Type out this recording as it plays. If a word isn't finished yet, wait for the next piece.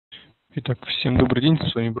Итак, всем добрый день,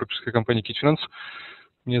 с вами брокерская компания КИТ Финанс.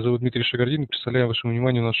 Меня зовут Дмитрий Шагардин, представляю вашему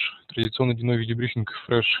вниманию наш традиционный дневной видеобрифинг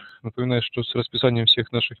Freshhh. Напоминаю, что с расписанием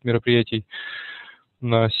всех наших мероприятий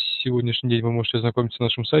на сегодняшний день вы можете ознакомиться на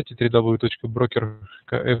нашем сайте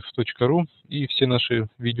www.brokerkf.ru, и все наши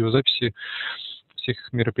видеозаписи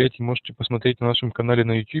всех мероприятий можете посмотреть на нашем канале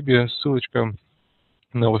на YouTube. Ссылочка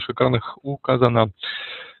на ваших экранах указана.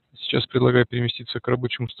 Сейчас предлагаю переместиться к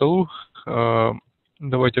рабочему столу.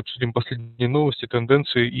 Давайте обсудим последние новости,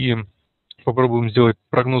 тенденции и попробуем сделать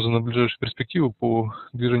прогнозы на ближайшую перспективу по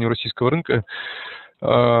движению российского рынка.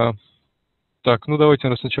 Так,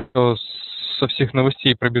 давайте сначала со всех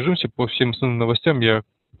новостей пробежимся по всем основным новостям. Я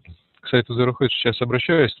к сайту ZeroHedge сейчас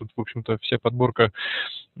обращаюсь. Тут, в общем-то, вся подборка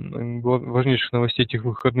важнейших новостей этих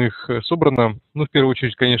выходных собрана. В первую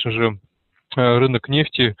очередь, конечно же, рынок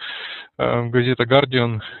нефти. Газета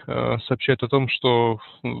Guardian сообщает о том, что,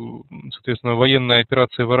 соответственно, военная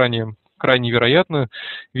операция в Иране крайне вероятна.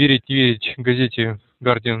 Верить, не верить газете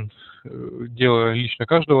Guardian – дело лично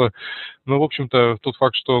каждого. Но, в общем-то, тот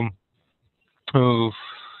факт, что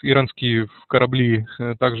иранские корабли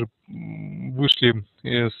также вышли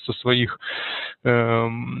со своих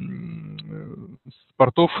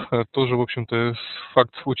портов, тоже, в общем-то,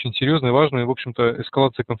 факт очень серьезный, важный. В общем-то,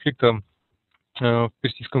 эскалация конфликта в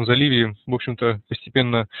Персидском заливе, в общем-то,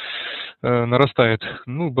 постепенно нарастает.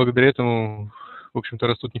 Благодаря этому, в общем-то,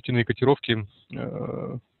 растут нефтяные котировки.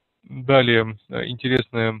 Далее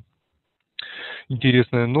интересная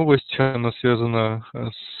новость, она связана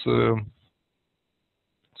с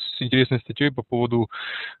интересной статьей по поводу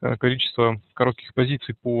количества коротких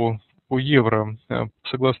позиций по евро.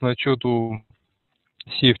 Согласно отчету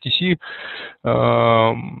CFTC,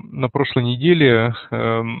 на прошлой неделе,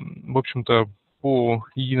 в общем-то, по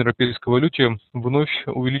единоевропейской валюте вновь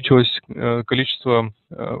увеличилось количество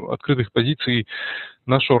открытых позиций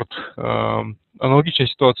на шорт. Аналогичная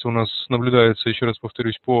ситуация у нас наблюдается, еще раз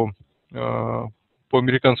повторюсь, по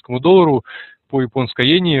американскому доллару, по японской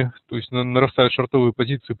иене, то есть нарастают шортовые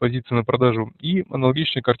позиции на продажу. И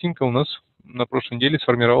аналогичная картинка у нас на прошлой неделе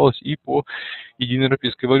сформировалась и по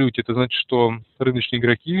единоевропейской валюте. Это значит, что рыночные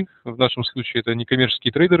игроки, в нашем случае это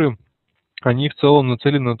некоммерческие трейдеры, они в целом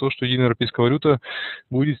нацелены на то, что единоевропейская валюта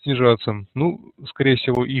будет снижаться. Скорее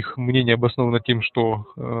всего, их мнение обосновано тем, что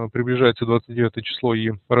приближается 29 число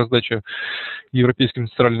и раздача Европейским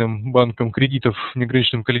центральным банком кредитов в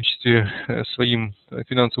неограниченном количестве своим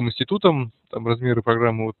финансовым институтам. Там размеры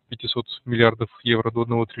программы от 500 миллиардов евро до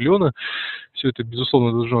 1 триллиона. Все это,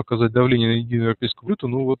 безусловно, должно оказать давление на единоевропейскую валюту.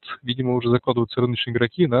 Видимо, уже закладываются рыночные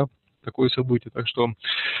игроки на такое событие. Так что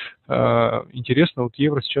интересно,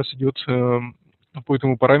 евро сейчас идет по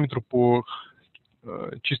этому параметру, по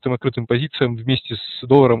чистым открытым позициям вместе с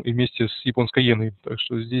долларом и вместе с японской иеной. Так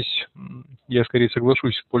что здесь я скорее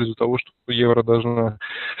соглашусь в пользу того, что евро должна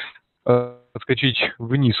отскочить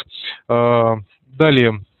вниз.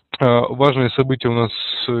 Далее, важное событие у нас,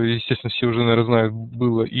 естественно, все уже, наверное, знают,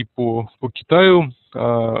 было и по Китаю.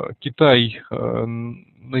 Китай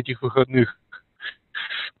на этих выходных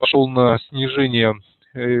пошел на снижение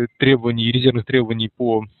требований, резервных требований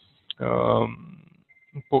по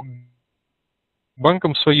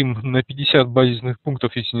банкам своим на 50 базисных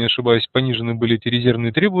пунктов, если не ошибаюсь, понижены были эти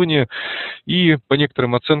резервные требования, и по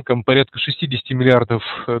некоторым оценкам порядка 60 миллиардов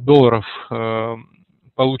долларов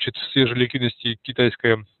получит в свежей ликвидности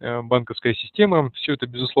китайская банковская система. Все это,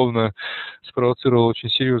 безусловно, спровоцировало очень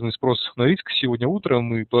серьезный спрос на риск сегодня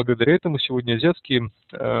утром, и благодаря этому сегодня азиатские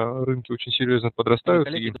рынки очень серьезно подрастают.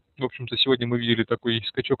 И, в общем-то, сегодня мы видели такой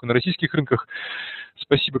скачок и на российских рынках.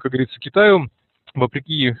 Спасибо, как говорится, Китаю.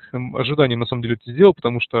 Вопреки ожиданиям, на самом деле, это сделал,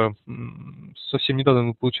 потому что совсем недавно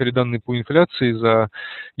мы получали данные по инфляции за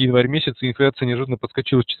январь месяц, и инфляция неожиданно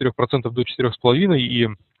подскочила с 4% до 4,5%, и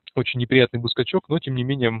очень неприятный был скачок, но, тем не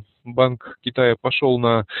менее, Банк Китая пошел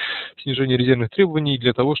на снижение резервных требований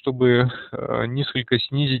для того, чтобы несколько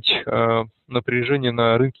снизить напряжение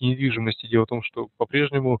на рынке недвижимости. Дело в том, что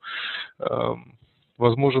по-прежнему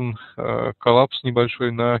возможен коллапс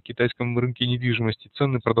небольшой на китайском рынке недвижимости.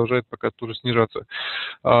 Цены продолжают пока тоже снижаться.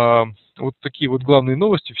 Вот такие вот главные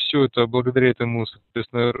новости. Все это благодаря этому,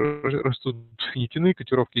 соответственно, растут нефтяные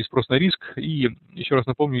котировки и спрос на риск. И еще раз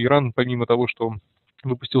напомню, Иран, помимо того, что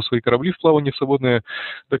выпустил свои корабли в плавание свободное,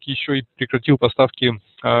 так еще и прекратил поставки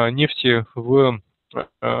нефти в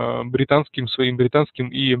своим британским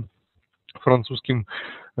и французским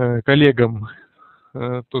коллегам.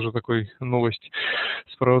 Тоже такой новость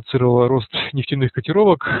спровоцировала рост нефтяных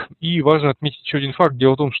котировок. И важно отметить еще один факт.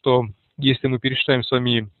 Дело в том, что если мы пересчитаем с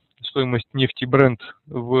вами стоимость нефти Brent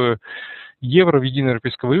в евро, в единой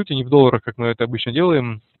европейской валюте, не в долларах, как мы это обычно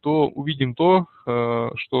делаем, то увидим то,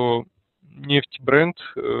 что нефть Brent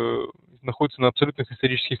находится на абсолютных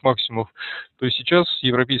исторических максимумах. То есть сейчас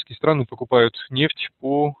европейские страны покупают нефть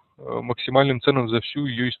по максимальным ценам за всю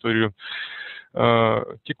ее историю.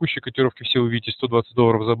 Текущие котировки все вы видите,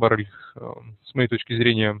 $120 за баррель, с моей точки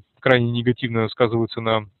зрения, крайне негативно сказываются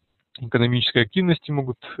на экономической активности,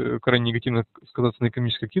 могут крайне негативно сказаться на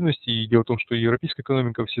экономической активности. И дело в том, что европейская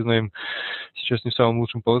экономика, все знаем, сейчас не в самом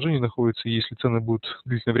лучшем положении находится. И если цены будут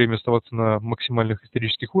длительное время оставаться на максимальных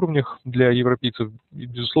исторических уровнях для европейцев,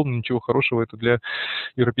 безусловно, ничего хорошего это для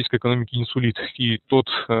европейской экономики не сулит. И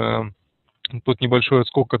тот небольшой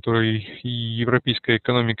отскок, который и европейская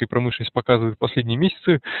экономика и промышленность показывают в последние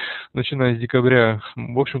месяцы, начиная с декабря,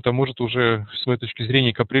 в общем-то, может уже, с моей точки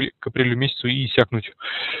зрения, к апрелю месяцу и иссякнуть.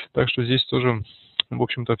 Так что здесь тоже, в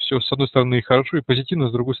общем-то, все с одной стороны хорошо и позитивно,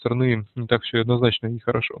 с другой стороны не так все однозначно и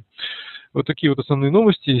хорошо. Вот такие вот основные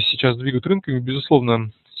новости сейчас двигают рынками.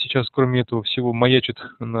 Безусловно, сейчас, кроме этого всего, маячит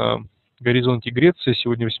на горизонте Греция.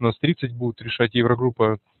 Сегодня в 18:30 будет решать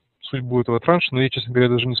Еврогруппа судьбу этого транша, но я, честно говоря,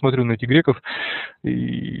 даже не смотрю на этих греков,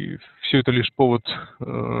 и все это лишь повод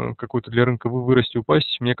какой-то для рынка вырасти,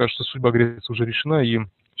 упасть. Мне кажется, судьба Греции уже решена, и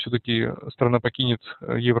все-таки страна покинет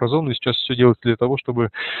еврозону, и сейчас все делается для того,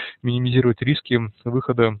 чтобы минимизировать риски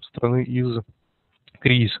выхода страны из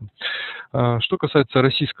кризиса. Что касается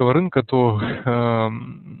российского рынка, то,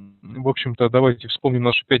 в общем-то, давайте вспомним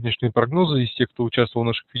наши пятничные прогнозы из тех, кто участвовал в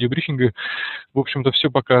наших видеобрифингах. В общем-то, все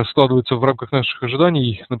пока складывается в рамках наших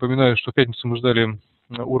ожиданий. Напоминаю, что в пятницу мы ждали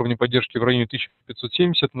уровня поддержки в районе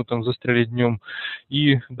 1570, мы там застряли днем,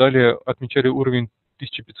 и далее отмечали уровень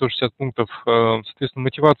 1560 пунктов. Соответственно,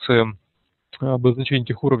 мотивация обозначение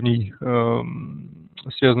этих уровней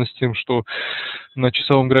связано с тем, что на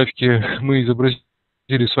часовом графике мы изобразили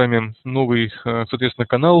с вами новый, соответственно,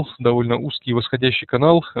 канал, довольно узкий восходящий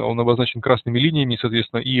канал, он обозначен красными линиями,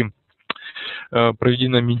 соответственно, и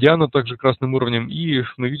проведена медиана также красным уровнем, и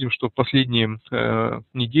мы видим, что в последние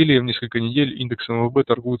недели, в несколько недель индекс МВБ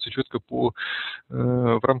торгуется четко в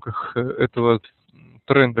рамках этого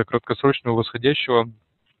тренда краткосрочного восходящего.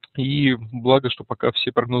 И благо, что пока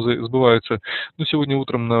все прогнозы сбываются. Но сегодня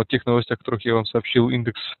утром на тех новостях, о которых я вам сообщил,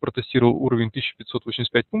 индекс протестировал уровень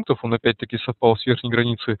 1585 пунктов. Он опять-таки совпал с верхней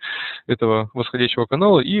границей этого восходящего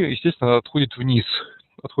канала и, естественно, отходит вниз.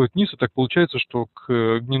 И так получается, что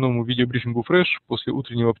к дневному видеобрифингу Freshhh после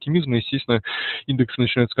утреннего оптимизма, естественно, индекс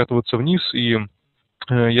начинает скатываться вниз, и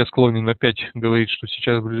я склонен опять говорить, что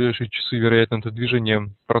сейчас в ближайшие часы, вероятно, это движение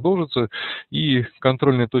продолжится, и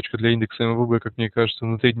контрольная точка для индекса МВБ, как мне кажется,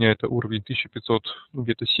 внутри дня это уровень 1500,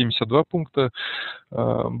 где-то 72 пункта,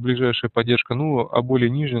 ближайшая поддержка, а более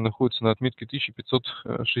нижняя находится на отметке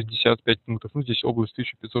 1565 пунктов, здесь область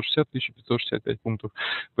 1560-1565 пунктов,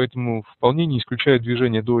 поэтому вполне не исключаю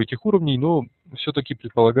движение до этих уровней, но все-таки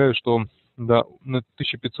предполагаю, что да, на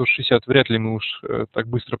 1560 вряд ли мы уж так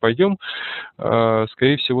быстро пойдем.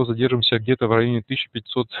 Скорее всего, задержимся где-то в районе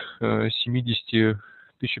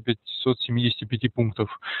 1575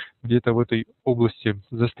 пунктов. Где-то в этой области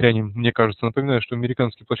застрянем, мне кажется. Напоминаю, что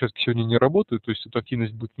американские площадки сегодня не работают, то есть эта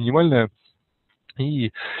активность будет минимальная,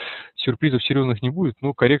 и сюрпризов серьезных не будет,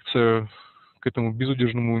 но коррекция к этому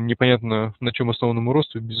безудержному, непонятно на чем основанному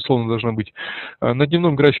росту, безусловно, должна быть. На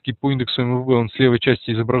дневном графике по индексу МВБ он с левой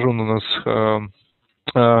части изображен у нас,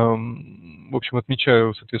 в общем,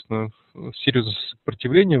 отмечаю, соответственно, серьезное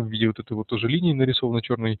сопротивление в виде вот этой вот тоже линии нарисованной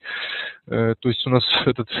черной. То есть у нас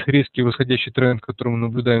этот резкий восходящий тренд, который мы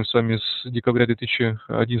наблюдаем с вами с декабря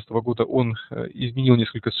 2011 года, он изменил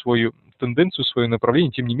несколько свою тенденцию, свое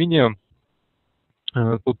направление, тем не менее,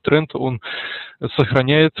 тот тренд, он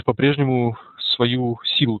сохраняет по-прежнему свою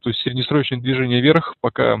силу. То есть среднесрочное движение вверх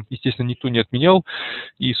пока, естественно, никто не отменял.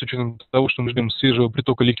 И с учетом того, что мы ждем свежего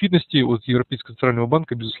притока ликвидности от Европейского центрального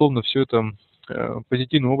банка, безусловно, все это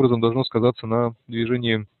позитивным образом должно сказаться на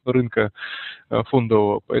движении рынка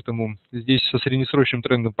фондового. Поэтому здесь со среднесрочным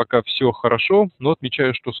трендом пока все хорошо, но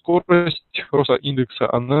отмечаю, что скорость роста индекса,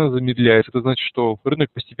 она замедляется. Это значит, что рынок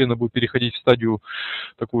постепенно будет переходить в стадию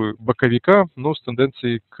такую боковика, но с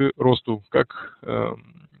тенденцией к росту, как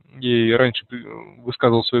я и раньше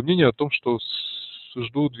высказывал свое мнение о том, что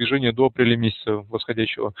жду движения до апреля месяца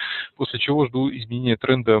восходящего, после чего жду изменения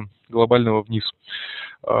тренда глобального вниз.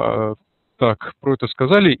 Так, про это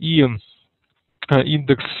сказали. И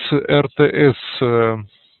индекс РТС,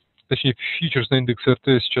 точнее фьючерсный индекс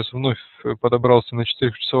РТС сейчас вновь подобрался на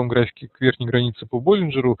 4-часовом графике к верхней границе по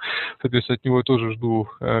Боллинджеру. Соответственно, от него я тоже жду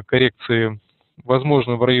коррекции,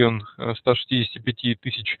 возможно, в район 165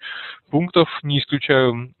 тысяч пунктов, не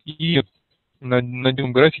исключаю. И на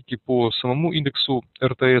дневном графике по самому индексу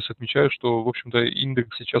РТС отмечаю, что, в общем-то,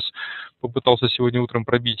 индекс сейчас попытался сегодня утром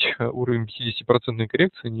пробить уровень 50%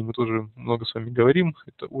 коррекции, о ней мы тоже много с вами говорим.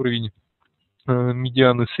 Это уровень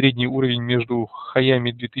медианы, средний уровень между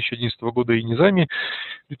хаями 2011 года и низами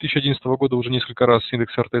 2011 года. Уже несколько раз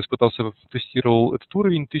индекс РТС тестировал этот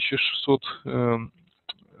уровень 1600,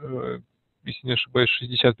 если не ошибаюсь,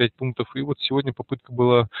 65 пунктов. И вот сегодня попытка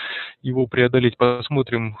была его преодолеть.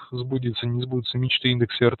 Посмотрим, сбудется, не сбудутся мечты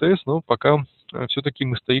индекса РТС, но пока все-таки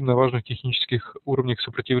мы стоим на важных технических уровнях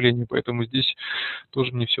сопротивления, поэтому здесь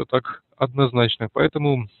тоже не все так однозначно.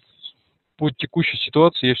 Поэтому по текущей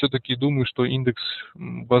ситуации я все-таки думаю, что индекс,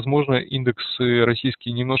 возможно, индексы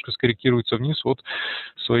российские немножко скорректируются вниз от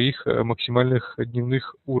своих максимальных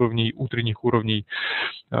дневных уровней, утренних уровней.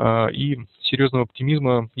 И серьезного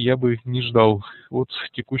оптимизма я бы не ждал от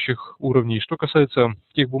текущих уровней. Что касается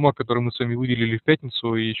тех бумаг, которые мы с вами выделили в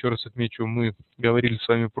пятницу, и еще раз отмечу, мы говорили с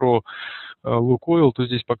вами про Лукойл, то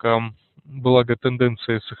здесь пока, благо,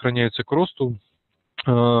 тенденция сохраняется к росту.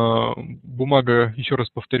 Бумага, еще раз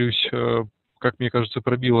повторюсь, как мне кажется,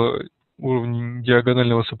 пробила уровень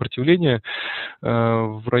диагонального сопротивления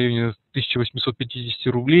в районе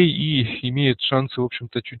 1850 рублей и имеет шансы, в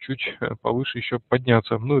общем-то, чуть-чуть повыше еще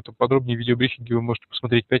подняться. Ну, это подробнее в видеобрифинге вы можете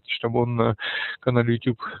посмотреть, чтобы он на канале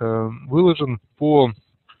YouTube выложен.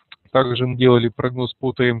 Также мы делали прогноз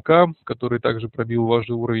по ТМК, который также пробил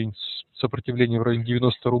важный уровень сопротивления в районе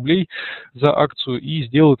 90 рублей за акцию и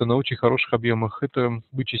сделал это на очень хороших объемах. Это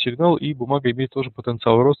бычий сигнал, и бумага имеет тоже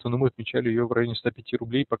потенциал роста, но мы отмечали ее в районе 105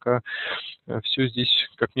 рублей, пока все здесь,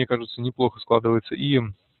 как мне кажется, неплохо складывается. И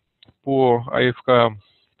по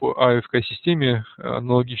АФК-системе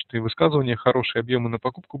аналогичные высказывания, хорошие объемы на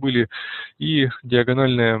покупку были, и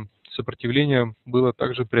диагональное сопротивление было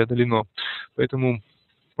также преодолено. Поэтому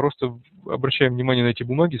просто обращаем внимание на эти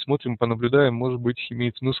бумаги, смотрим, понаблюдаем, может быть,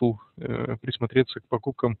 имеет смысл присмотреться к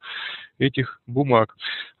покупкам этих бумаг.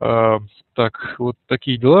 Так, вот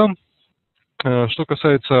такие дела. Что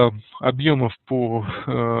касается объемов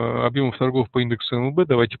торгов по индексу МВБ,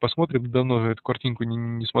 давайте посмотрим. Давно эту картинку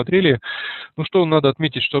не смотрели. Ну что, надо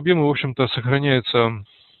отметить, что объемы, в общем-то, сохраняются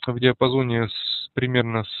в диапазоне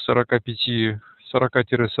примерно 40-45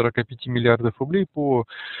 миллиардов рублей по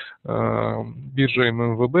бирже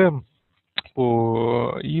МВБ.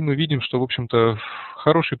 И мы видим, что, в общем-то,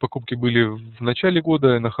 хорошие покупки были в начале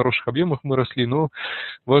года, на хороших объемах мы росли, но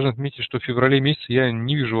важно отметить, что в феврале месяце я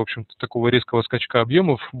не вижу, в общем-то, такого резкого скачка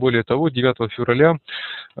объемов. Более того, 9 февраля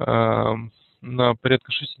на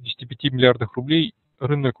порядка 65 миллиардов рублей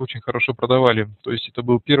рынок очень хорошо продавали. То есть это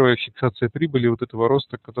была первая фиксация прибыли вот этого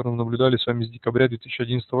роста, который мы наблюдали с вами с декабря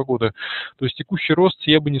 2011 года. То есть текущий рост,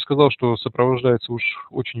 я бы не сказал, что сопровождается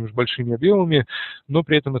очень большими объемами, но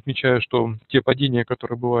при этом отмечаю, что те падения,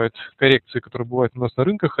 которые бывают, коррекции, которые бывают у нас на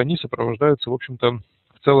рынках, они сопровождаются, в общем-то,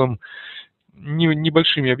 в целом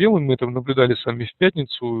небольшими объемами. Мы это наблюдали с вами в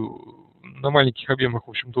пятницу. На маленьких объемах, в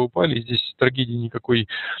общем-то, упали. Здесь трагедии никакой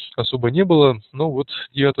особо не было. Но вот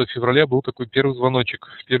 9 февраля был такой первый звоночек.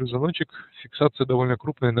 Фиксация довольно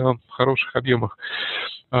крупная на хороших объемах.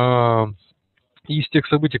 Из тех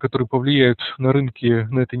событий, которые повлияют на рынки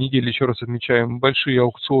на этой неделе, еще раз отмечаем, большие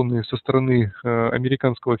аукционы со стороны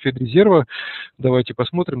американского Федрезерва. Давайте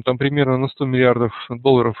посмотрим. Там примерно на 100 миллиардов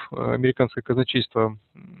долларов американское казначейство,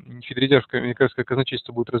 Федрезервское американское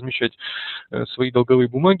казначейство будет размещать свои долговые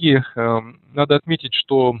бумаги. Надо отметить,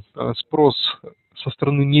 что спрос со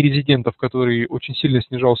стороны нерезидентов, который очень сильно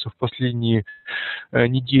снижался в последние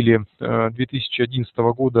недели 2011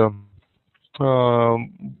 года,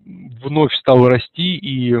 вновь стал расти,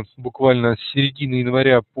 и буквально с середины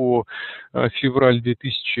января по февраль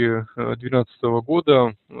 2012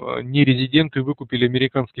 года нерезиденты выкупили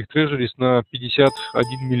американских трежерис на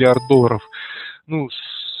 51 миллиард долларов. Ну,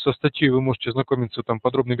 со статьей вы можете ознакомиться, там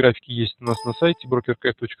подробные графики есть у нас на сайте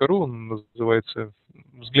brokerkf.ru, он называется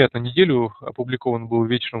 «Взгляд на неделю», опубликован был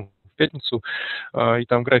вечером в пятницу, и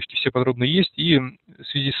там графики все подробно есть. И в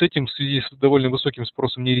связи с этим, в связи с довольно высоким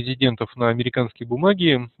спросом нерезидентов на американские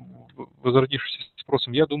бумаги, возродившимся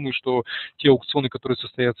спросом, я думаю, что те аукционы, которые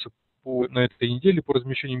состоятся на этой неделе по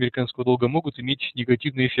размещению американского долга, могут иметь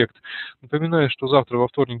негативный эффект. Напоминаю, что завтра, во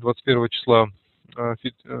вторник, 21 числа,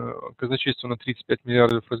 казначейство на 35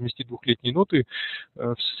 миллиардов разместит двухлетние ноты.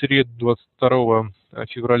 В среду 22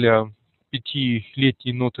 февраля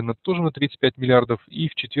пятилетние ноты тоже на 35 миллиардов. И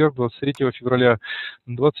в четверг 23 февраля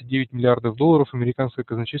 29 миллиардов долларов американское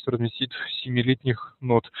казначейство разместит 7-летних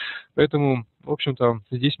нот. Поэтому, в общем-то,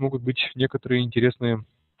 здесь могут быть некоторые интересные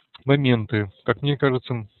моменты. Как мне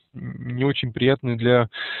кажется, не очень приятны для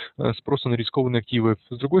спроса на рискованные активы.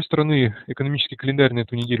 С другой стороны, экономический календарь на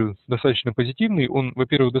эту неделю достаточно позитивный. Он,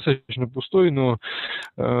 во-первых, достаточно пустой, но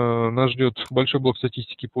нас ждет большой блок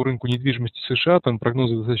статистики по рынку недвижимости США. Там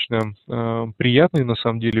прогнозы достаточно приятные, на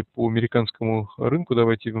самом деле, по американскому рынку.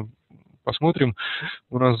 Давайте посмотрим.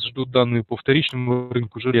 У нас ждут данные по вторичному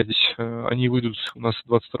рынку жилья. Здесь они выйдут у нас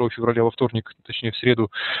 22 февраля во вторник, точнее в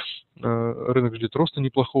среду. Рынок ждет роста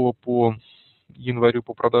неплохого по январю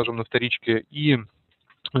по продажам на вторичке. И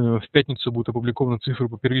в пятницу будут опубликованы цифры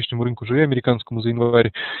по первичному рынку жилья американскому за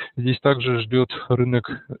январь. Здесь также ждет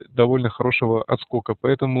рынок довольно хорошего отскока.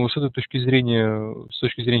 Поэтому с этой точки зрения, с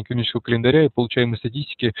точки зрения экономического календаря и получаемой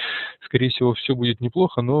статистики, скорее всего, все будет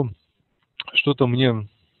неплохо, но что-то мне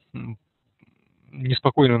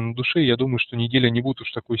неспокойно на душе. Я думаю, что неделя не будет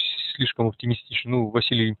уж такой слишком оптимистичной. Ну,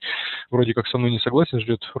 Василий вроде как со мной не согласен,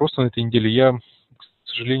 ждет роста на этой неделе. Я, к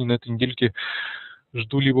сожалению, на этой недельке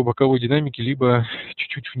жду либо боковой динамики, либо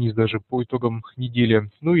чуть-чуть вниз даже по итогам недели.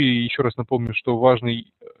 Ну и еще раз напомню, что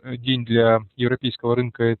важный день для европейского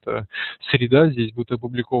рынка – это среда. Здесь будут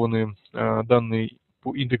опубликованы данные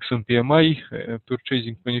по индексам PMI,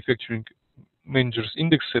 Purchasing Manufacturing Managers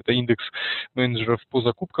Index, это индекс менеджеров по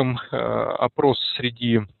закупкам. Опрос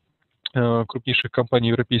среди крупнейших компаний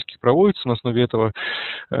европейских проводится. На основе этого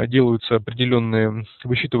делаются определенные,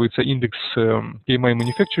 высчитывается индекс PMI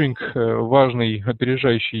Manufacturing, важный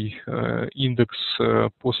опережающий индекс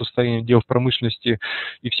по состоянию дел в промышленности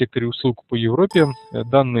и в секторе услуг по Европе.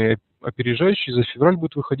 Данные опережающие за февраль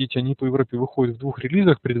будут выходить, они по Европе выходят в двух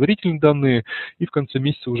релизах, предварительные данные и в конце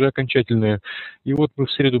месяца уже окончательные. И вот мы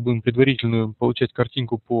в среду будем предварительную получать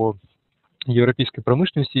картинку по европейской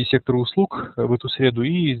промышленности и сектору услуг в эту среду,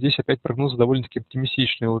 и здесь опять прогнозы довольно-таки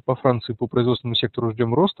оптимистичные. Вот по Франции по производственному сектору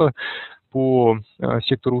ждем роста, по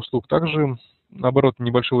сектору услуг также, наоборот,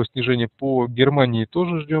 небольшого снижения. По Германии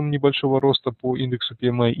тоже ждем небольшого роста по индексу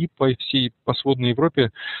PMI, и по сводной Европе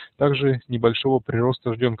также небольшого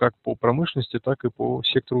прироста ждем как по промышленности, так и по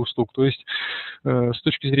сектору услуг. То есть с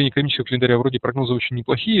точки зрения экономического календаря вроде прогнозы очень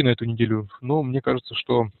неплохие на эту неделю, но мне кажется,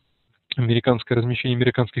 что американское размещение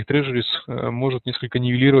американских трежерис может несколько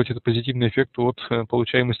нивелировать этот позитивный эффект от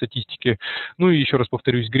получаемой статистики. Ну и еще раз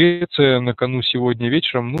повторюсь, Греция на кону сегодня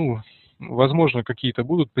вечером, ну, возможно, какие-то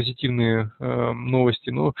будут позитивные новости,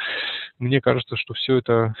 но мне кажется, что все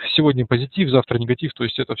это сегодня позитив, завтра негатив, то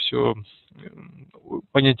есть это все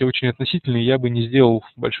понятия очень относительные, я бы не сделал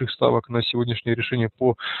больших ставок на сегодняшнее решение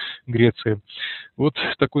по Греции. Вот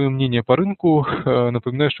такое мнение по рынку.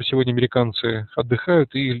 Напоминаю, что сегодня американцы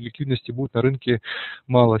отдыхают и ликвидности будет на рынке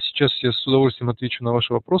мало. Сейчас я с удовольствием отвечу на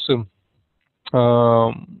ваши вопросы.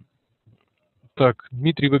 Так,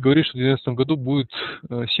 Дмитрий, вы говорите, что в 2012 году будет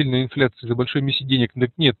сильная инфляция за большой эмиссии денег.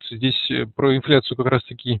 Так нет, здесь про инфляцию как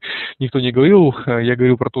раз-таки никто не говорил. Я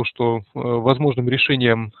говорил про то, что возможным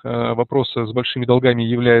решением вопроса с большими долгами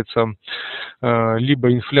является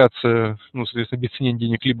либо инфляция, ну, соответственно, обесценение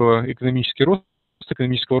денег, либо экономический рост.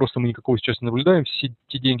 Экономического роста мы никакого сейчас не наблюдаем. Все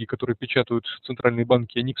те деньги, которые печатают центральные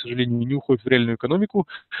банки, они, к сожалению, не уходят в реальную экономику.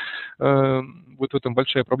 Вот в этом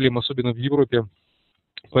большая проблема, особенно в Европе.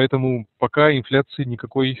 Поэтому пока инфляции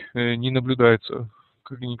никакой не наблюдается.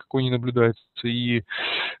 И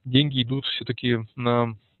деньги идут все-таки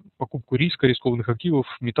на покупку риска, рискованных активов,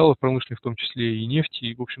 металлов промышленных в том числе и нефти.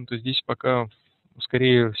 И, в общем-то, здесь пока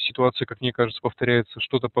скорее ситуация, как мне кажется, повторяется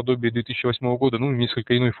что-то подобие 2008 года, ну, в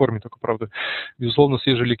несколько иной форме только, правда. Безусловно,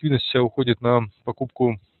 свежая ликвидность вся уходит на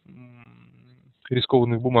покупку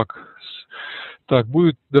рискованных бумаг. Так,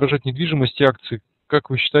 будет дорожать недвижимость и акции. Как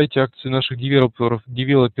вы считаете, акции наших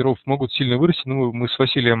девелоперов могут сильно вырасти? Ну, мы с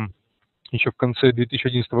Василием еще в конце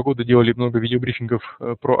 2011 года делали много видеобрифингов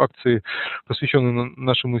про акции, посвященные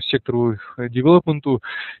нашему сектору девелопменту.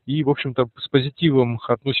 И, в общем-то, с позитивом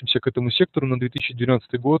относимся к этому сектору на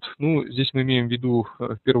 2012 год. Ну, здесь мы имеем в виду,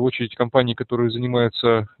 в первую очередь, компании, которые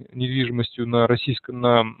занимаются недвижимостью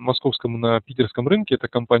на московском и на питерском рынке. Это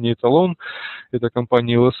компания «Эталон», это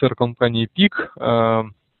компания ЛСР, компания «Пик».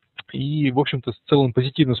 И, в общем-то, в целом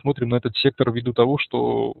позитивно смотрим на этот сектор ввиду того,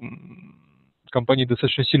 что компании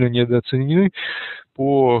достаточно сильно недооценены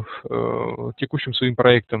по текущим своим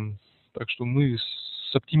проектам. Так что мы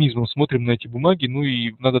с оптимизмом смотрим на эти бумаги. Ну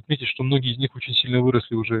и надо отметить, что многие из них очень сильно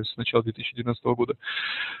выросли уже с начала 2012 года.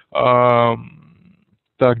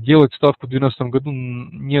 Так, делать ставку в 2012 году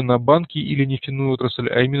не на банки или нефтяную отрасль,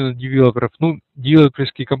 а именно на девелоперов. Ну,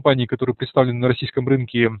 девелоперские компании, которые представлены на российском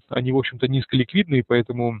рынке, они, в общем-то, низколиквидные,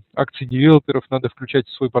 поэтому акции девелоперов надо включать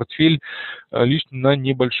в свой портфель лишь на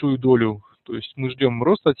небольшую долю. То есть мы ждем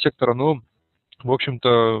роста от сектора, но, в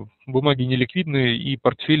общем-то, бумаги неликвидные, и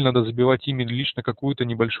портфель надо забивать ими лишь на какую-то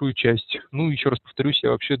небольшую часть. Ну, еще раз повторюсь,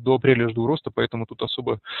 я вообще до апреля жду роста, поэтому тут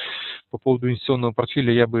особо по поводу инвестиционного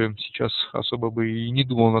портфеля я бы сейчас особо бы и не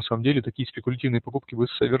думал, на самом деле, такие спекулятивные покупки бы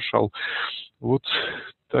совершал. Вот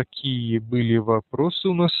такие были вопросы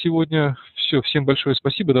у нас сегодня. Все, всем большое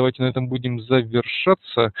спасибо. Давайте на этом будем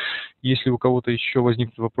завершаться. Если у кого-то еще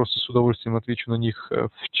возникнут вопросы, с удовольствием отвечу на них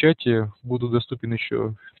в чате. Буду доступен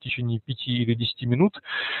еще в течение 5 или 10 минут.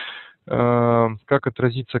 Как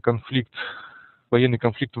отразится конфликт, военный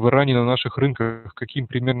конфликт в Иране на наших рынках? Каким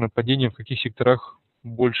примерно падением, в каких секторах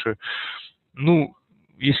больше? Ну,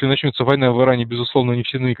 если начнется война в Иране, безусловно,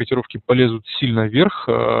 нефтяные котировки полезут сильно вверх,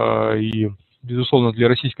 и, безусловно, для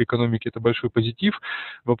российской экономики это большой позитив.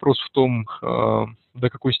 Вопрос в том, до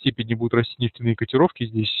какой степени будут расти нефтяные котировки.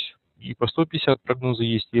 Здесь и по 150 прогнозы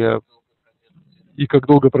есть, и как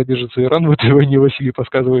долго продержится Иран в этой войне, Василий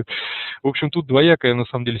подсказывает. В общем, тут двоякая, на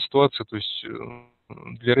самом деле, ситуация. То есть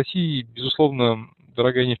для России, безусловно,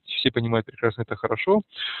 дорогая нефть, все понимают прекрасно, это хорошо.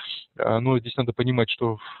 Но здесь надо понимать,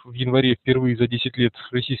 что в январе впервые за 10 лет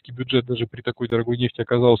российский бюджет даже при такой дорогой нефти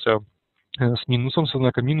оказался с минусом, со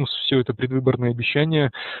знаком минус. Все это предвыборные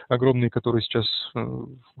обещания огромные, которые сейчас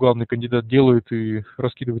главный кандидат делает и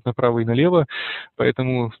раскидывает направо и налево.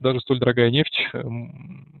 Поэтому даже столь дорогая нефть,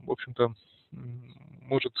 в общем-то,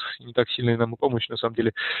 может не так сильно и нам и помочь, на самом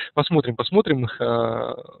деле. Посмотрим.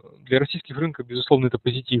 Для российских рынков, безусловно, это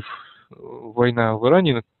позитив. Война в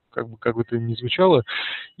Иране, как бы это ни звучало.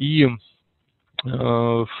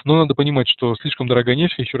 Но надо понимать, что слишком дорогая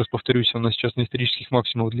нефть, еще раз повторюсь, она сейчас на исторических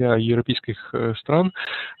максимумах для европейских стран,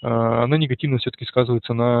 она негативно все-таки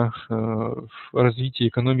сказывается на развитии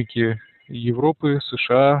экономики Европы,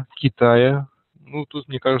 США, Китая. Ну, тут,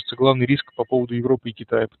 мне кажется, главный риск по поводу Европы и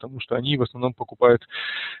Китая, потому что они в основном покупают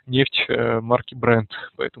нефть марки Brent.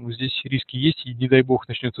 Поэтому здесь риски есть, и не дай бог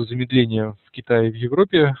начнется замедление в Китае и в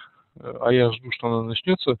Европе, а я жду, что она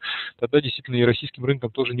начнется, тогда действительно и российским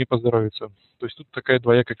рынкам тоже не поздоровится. То есть тут такая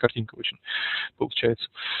двоякая картинка очень получается.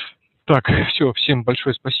 Так, все, всем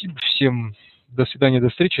большое спасибо, всем до свидания, до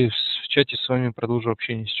встречи. В чате с вами продолжу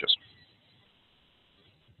общение сейчас.